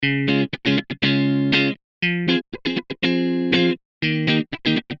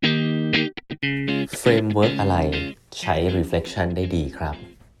framework อะไรใช้ reflection ได้ดีครับ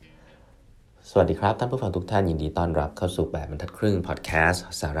สวัสดีครับท่านผู้ฟังทุกท่านยินดีต้อนรับเข้าสู่แบบบรรทัดครึ่งพอดแคสต์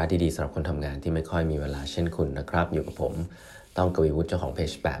สาระดีๆสำหรับคนทำงานที่ไม่ค่อยมีเวลาเช่นคุณนะครับอยู่กับผมต้องกวีวุฒิเจ้าของเพ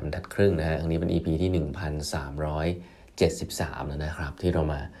จแบบบรรทัดครึ่งนะฮะอันนี้เป็น EP ที่1373แล้วนะครับที่เรา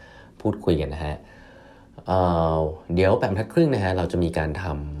มาพูดคุยกันนะฮะเดี๋ยวแบบบรรทัดครึ่งนะฮะเราจะมีการท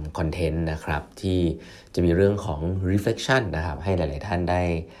ำคอนเทนต์นะครับที่จะมีเรื่องของ reflection นะครับให้หลายๆท่านได้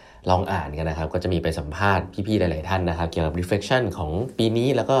ลองอ่านกันนะครับก็จะมีไปสัมภาษณ์พี่ๆหลายๆท่านนะครับเกี่ยวกับ reflection ของปีนี้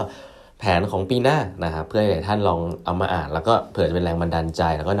แล้วก็แผนของปีหน้านะครับเพื่อให้หลายท่านลองเอามาอ่านแล้วก็เผื่อจะเป็นแรงบันดาลใจ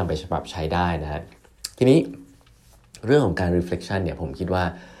แล้วก็นำไปปรับใช้ได้นะฮะทีนี้เรื่องของการ reflection เนี่ยผมคิดว่า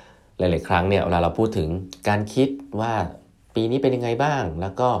หลายๆครั้งเนี่ยเวลาเราพูดถึงการคิดว่าปีนี้เป็นยังไงบ้างแล้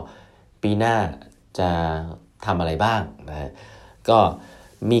วก็ปีหน้าจะทำอะไรบ้างนะก็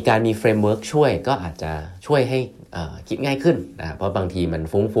มีการมีเฟรมเวิร์กช่วยก็อาจจะช่วยให้คิดง่ายขึ้นนะเพราะบางทีมัน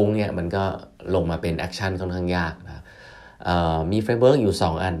ฟุ้งๆเนี่ยมันก็ลงมาเป็นแอคชั่นค่อนข้างยากนะมีเฟรมเวิร์กอยู่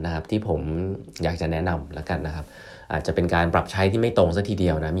2อันนะครับที่ผมอยากจะแนะนำแล้วกันนะครับอาจจะเป็นการปรับใช้ที่ไม่ตรงซะทีเดี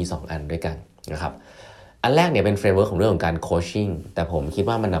ยวนะมี2อันด้วยกันนะครับอันแรกเนี่ยเป็นเฟรมเวิร์กของเรื่องของการโคชชิ่งแต่ผมคิด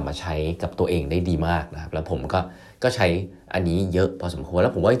ว่ามันนำมาใช้กับตัวเองได้ดีมากนะครับแล้วผมก็ใช้อันนี้เยอะพอสมควรแล้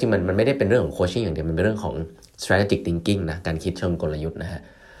วผมว่าจริงๆมันไม่ได้เป็นเรื่องของโคชชิ่งอย่างเดียวมันเป็นเรื่องของ strategic thinking นะการคิดเชิงกลยุทธ์นะฮะ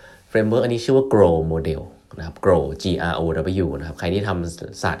เฟรมเวิร์กอันนี้ชื่อว่า grow model นะครับ grow G R O W นะครับใครที่ท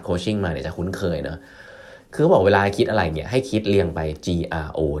ำศาสตร์โคชชิ่งมาเนี่ยจะคุ้นเคยนะคือเขาบอกเวลาคิดอะไรเนี่ยให้คิดเรียงไป G R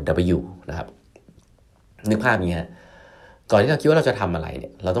O W นะครับนึกภาพนี้ฮะก่อนที่เราคิดว่าเราจะทำอะไรเนี่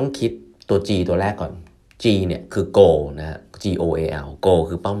ยเราต้องคิดตัว G ตัวแรกก่อน G เนี่ยคือ goal นะฮะ G O A L goal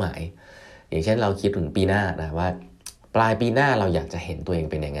คือเป้าหมายอย่างเช่นเราคิดถึงปีหน้านะว่าปลายปีหน้าเราอยากจะเห็นตัวเอง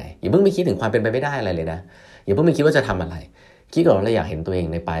เป็นยังไงอย่าเพิ่งไปคิดถึงความเป็นไปไม่ได้อะไรเลยนะอย่าเพิ่งไปคิดว่าจะทำอะไรคิดก่อนว่าเราอยากเห็นตัวเอง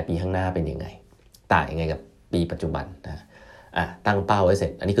ในปลายปีข้างหน้าเป็นยังไงต่างยังไงกับปีปัจจุบันนะตั้งเป้าไว้เสร็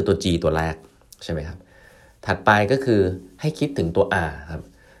จอันนี้คือตัว G ตัวแรกใช่ไหมครับถัดไปก็คือให้คิดถึงตัว R ครับ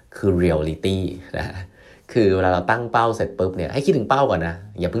คือ reality นะคือเวลาเราตั้งเป้าเสร็จปุ๊บเนี่ยให้คิดถึงเป้าก่อนนะ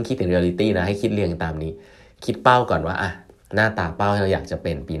อย่าเพิ่งคิดถึง reality นะให้คิดเรียงตามนี้คิดเป้าก่อนว่าหน้าตาเป้าที่เราอยากจะเ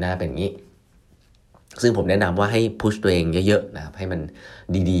ป็นปีหน้าเป็นอย่างนี้ซึ่งผมแนะนำว่าให้พุชตัวเองเยอะๆนะครับให้มัน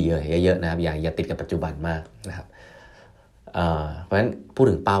ดีๆเลยเยอะๆนะครับอย่าติดกับปัจจุบันมากนะครับเพราะฉะนั้นพูด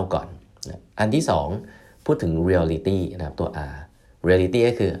ถึงเป้าก่อนอันที่2พูดถึง reality นะครับตัว R reality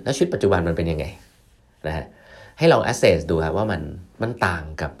ก็คือแล้วชีวิตปัจจุบันมันเป็นยังไงนะฮะให้ลอง assess ดูครับว่ามันต่าง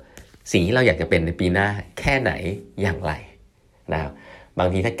กับสิ่งที่เราอยากจะเป็นในปีหน้าแค่ไหนอย่างไรนะครับบาง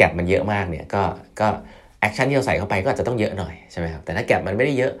ทีถ้าแก็บมันเยอะมากเนี่ยก็แอคชั่นที่เราใส่เข้าไปก็อาจจะต้องเยอะหน่อยใช่ไหมครับแต่ถ้าแก็บมันไม่ไ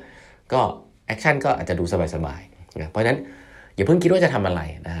ด้เยอะก็แอคชั่นก็อาจจะดูสบายๆนะเพราะฉะนั้นอย่าเพิ่งคิดว่าจะทำอะไร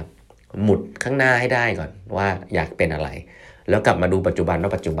นะครับหมุดข้างหน้าให้ได้ก่อนว่าอยากเป็นอะไรแล้วกลับมาดูปัจจุบันว่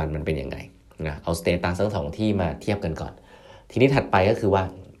าปัจจุบันมันเป็นยังไงนะเอาสเตตัสทั้งสองที่มาเทียบกันก่อนทีนี้ถัดไปก็คือว่า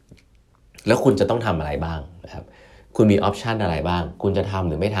แล้วคุณจะต้องทำอะไรบ้างนะครับคุณมีออปชันอะไรบ้างคุณจะทำ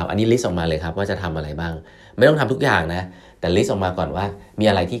หรือไม่ทำอันนี้ลิสต์ออกมาเลยครับว่าจะทำอะไรบ้างไม่ต้องทำทุกอย่างนะแต่ลิสต์ออกมาก่อนว่ามี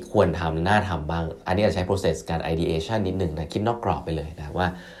อะไรที่ควรทำน่าทำบ้างอันนี้จะใช้ process การ ideation นิดนึงนะคิดนอกกรอบไปเลยนะว่า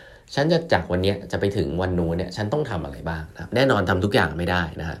ฉันจะจากวันนี้จะไปถึงวันนู้นเนี่ยฉันต้องทำอะไรบ้างนะแน่นอนทำทุกอย่างไม่ได้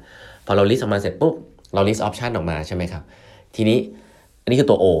นะฮะพอเราลิสต์ออกมาเสร็จปุ๊บเราลิสต์ออปชันออกมาใช่ไหมครับทีนี้อันนี้คือ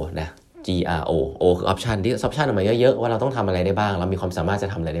ตัว O นะ G R O O คือออปชันที่ออปชันออกมาเยอะๆว่าเราต้องทำอะไรได้บ้างเรามีความสามารถจะ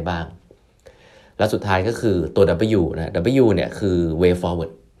ทำอะไรได้บ้างแล้วสุดท้ายก็คือตัว W นะ W เนี่ยคือ way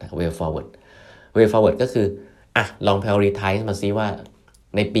forward นะ way forward ก็คือลอง prioritize มาซิว่า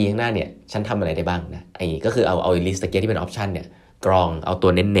ในปีข้างหน้าเนี่ยฉันทำอะไรได้บ้างนะก็คือเอา list ตะเกียบที่เป็นออปชันเนี่ยกรองเอาตั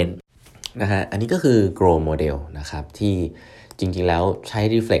วเน้นๆนะฮะอันนี้ก็คือ grow model นะครับที่จริงๆแล้วใช้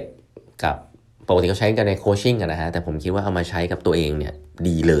reflect กับปกติเขาใช้กันในโคชชิ่งกันนะฮะแต่ผมคิดว่าเอามาใช้กับตัวเองเนี่ย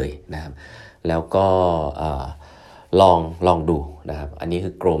ดีเลยนะครับแล้วก็ลองดูนะครับอันนี้คื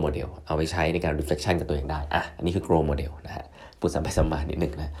อ grow model เอาไปใช้ในการ reflection กับตัวเองได้อันนี้คือ grow model นะฮะพูดสัมมานิดนึ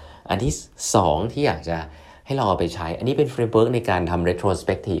งนะอันที่2ที่อยากจะให้เราเอาไปใช้อันนี้เป็น framework ในการทำ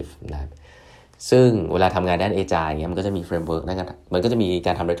retrospective นะครับซึ่งเวลาทำงานด้าน HR อย่างเงี้ยมันก็จะมี framework นั่นกันมันก็จะมีก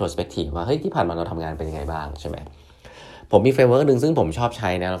ารทำ retrospective ว่าเฮ้ยที่ผ่านมาเราทำงานเป็นยังไงบ้างใช่ไหมผมมี framework นึงซึ่งผมชอบใช้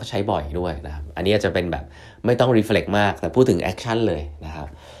นะแล้วก็ใช้บ่อยด้วยนะครับอันนี้จะเป็นแบบไม่ต้อง reflect มากแต่พูดถึง action เลยนะครับ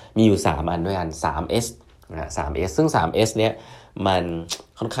มีอยู่3อันด้วยกัน 3S นะ 3S ซึ่ง 3S เนี้ยมัน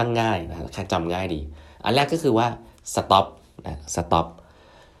ค่อนข้างง่ายนะแค่จำง่ายดีอันแรกก็คือว่า stop นะ stop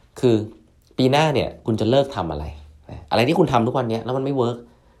คือปีหน้าเนี่ยคุณจะเลิกทำอะไรอะไรที่คุณทำทุกวันนี้แล้วมันไม่เวิร์ก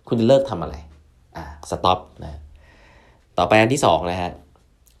คุณจะเลิกทำอะไรstop นะต่อไปอันที่2นะฮะ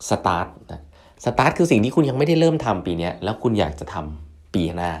start นะ start คือสิ่งที่คุณยังไม่ได้เริ่มทำปีนี้แล้วคุณอยากจะทำปี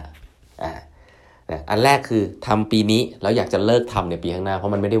หน้าอันแรกคือทำปีนี้แล้วอยากจะเลิกทำในปีข้างหน้าเพรา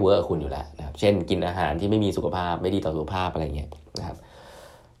ะมันไม่ได้เวิร์กกับคุณอยู่แล้วนะครับเช่นกินอาหารที่ไม่มีสุขภาพไม่ดีต่อสุขภาพอะไรเงี้ยนะครับ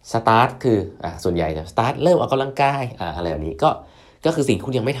สตาร์ทคือส่วนใหญ่จะสตาร์ทเริ่มออกกำลังกายอะไรแบบนี้ก็คือสิ่งที่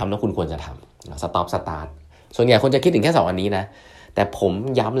คุณยังไม่ทำแล้วคุณควรจะทำสต็อปสตาร์ทส่วนใหญ่คนจะคิดถึงแค่2อันนี้นะแต่ผม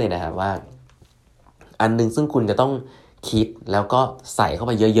ย้ำเลยนะครับว่าอันนึงซึ่งคุณจะต้องคิดแล้วก็ใส่เข้าไ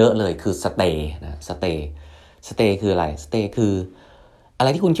ปเยอะๆเลยคือสเตย์นะสเตย์คืออะไรสเตย์คืออะไร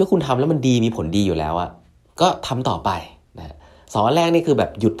ที่คุณคิดว่าคุณทำแล้วมันดีมีผลดีอยู่แล้วก็ทำต่อไปนะสองอันแรกนี่คือแบ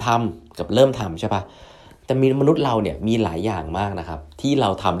บหยุดทำกับเริ่มทำใช่ปะแต่มีมนุษย์เราเนี่ยมีหลายอย่างมากนะครับที่เรา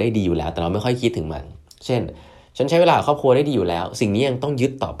ทำได้ดีอยู่แล้วแต่เราไม่ค่อยคิดถึงมันเช่นฉันใช้เวลาครอบครัวได้ดีอยู่แล้วสิ่งนี้ยังต้องยึ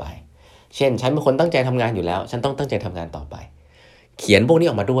ดต่อไปเช่นฉันเป็นคนตั้งใจทำงานอยู่แล้วฉันต้องตั้งใจทำงานต่อไปเขียนพวกนี้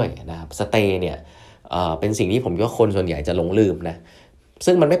ออกมาด้วยนะครับสเตย์เนี่ยเป็นสิ่งที่ผมคิดว่าคนส่วนใหญ่จะหลงลืมนะ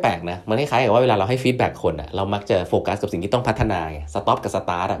ซึ่งมันไม่แปลกนะมันคล้ายๆกับว่าเวลาเราให้ฟีดแบ็กคนเรามักจะโฟกัสกับสิ่งที่ต้องพัฒนาสต็อปกับส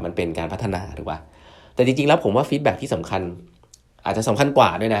ตาร์ทมันเป็นการพัฒนาถูกป่ะแต่จริงๆแล้วผมว่าฟีดแบ็กที่สำคัญอาจจะสำคัญกว่า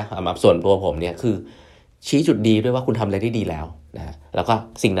ด้วยนะสำหรับส่วนตัวผมเนี่ยคือชี้จุดดีด้วยว่าคุณทำอะไรได้ดีแล้วนะแล้วก็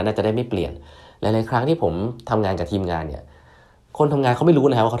สิ่งนั้นจะได้ไม่เปลี่ยนหลายๆครั้งที่ผมทำงานกับทีมงานเนี่ยคนทำงานเขาไม่รู้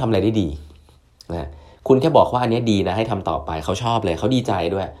นะครับว่าเขาทำอะไรได้ดีนะคุณแค่บอกว่าอันนี้ดีนะให้ทำต่อไปเขาชอบเลยเขาดีใจ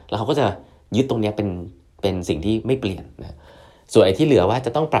ด้วยแล้วเขาก็จะยึดตรงนี้เป็นสิ่งที่ไม่เปลี่ยนนะส่วนไอ้ที่เหลือว่าจ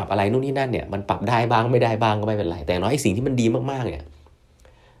ะต้องปรับอะไรนู่นนี่นั่นเนี่ยมันปรับได้บ้างไม่ได้บ้างก็ไม่เป็นไรแต่อย่างน้อยไอ้สิ่งที่มันดีมากๆเนี่ย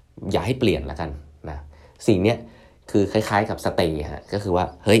อย่าให้เปลี่ยนละกันนะสิ่งเนี้ยคือคล้ายๆกับสเตย์ฮะก็คือว่า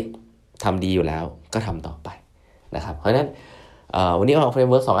เฮ้ยทำดีอยู่แล้วก็ทำต่อไปนะครับเพราะฉะนั้นวันนี้เอา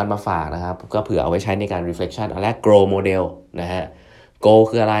framework 2 อันมาฝากนะครับก็เผื่อเอาไว้ใช้ในการ reflection อันแรก grow model นะฮะ goal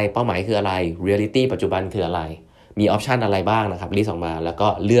คืออะไรเป้าหมายคืออะไร reality ปัจจุบันคืออะไรมี option อะไรบ้างนะครับลิสต์ออกมาแล้วก็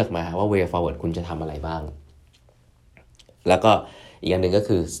เลือกมาว่า way forward คุณจะทำอะไรบ้างแล้วก็อีกอันหนึ่งก็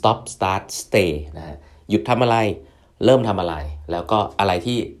คือ stop start stay นะฮะหยุดทำอะไรเริ่มทำอะไรแล้วก็อะไร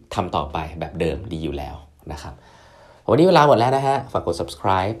ที่ทำต่อไปแบบเดิมดีอยู่แล้วนะครับวันนี้เวลาหมดแล้วนะฮะฝากกด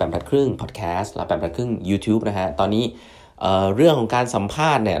subscribe แบบทัดครึ่ง podcast และแบบทัดครึ่ง YouTube นะฮะตอนนี้เรื่องของการสัมภ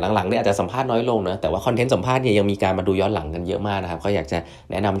าษณ์เนี่ยหลังๆเนี่ยอาจจะสัมภาษณ์น้อยลงนะแต่ว่าคอนเทนต์สัมภาษณ์เนี่ยยังมีการมาดูย้อนหลังกันเยอะมากนะครับก็อยากจะ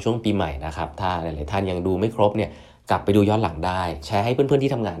แนะนำช่วงปีใหม่นะครับถ้าหลายๆท่านยังดูไม่ครบเนี่ยกลับไปดูย้อนหลังได้แชร์ให้เพื่อนๆ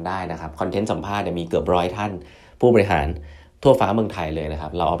ที่ทำงานได้นะครับคอนเทนต์สัมภาษณ์เนี่ยมีเกือบ100ท่านผู้บริหารทั่วฟ้าเมืองไทยเลยนะครั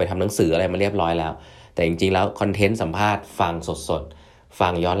บเราเอาไปทำหนังสืออะไรมาเรียบร้อยแล้วแต่จริงๆแล้วคอนเทนต์สัมภาษณ์ฟังสดๆฟั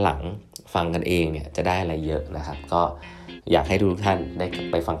งย้อนหลังฟังกันเองเนี่ยจะได้อะไรเยอะนะครับก็อยากให้ทุกท่านได้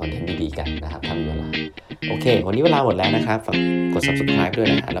ไปฟังคอนเทนต์ดีๆกันนะครับทำเวลาโอเควันนี้เวลาหมดแล้วนะครับฝากกด subscribe ด้วย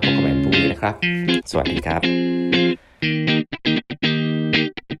นะแล้วพบกันใหม่พรุ่งนี้นะครับสวัสดีครับ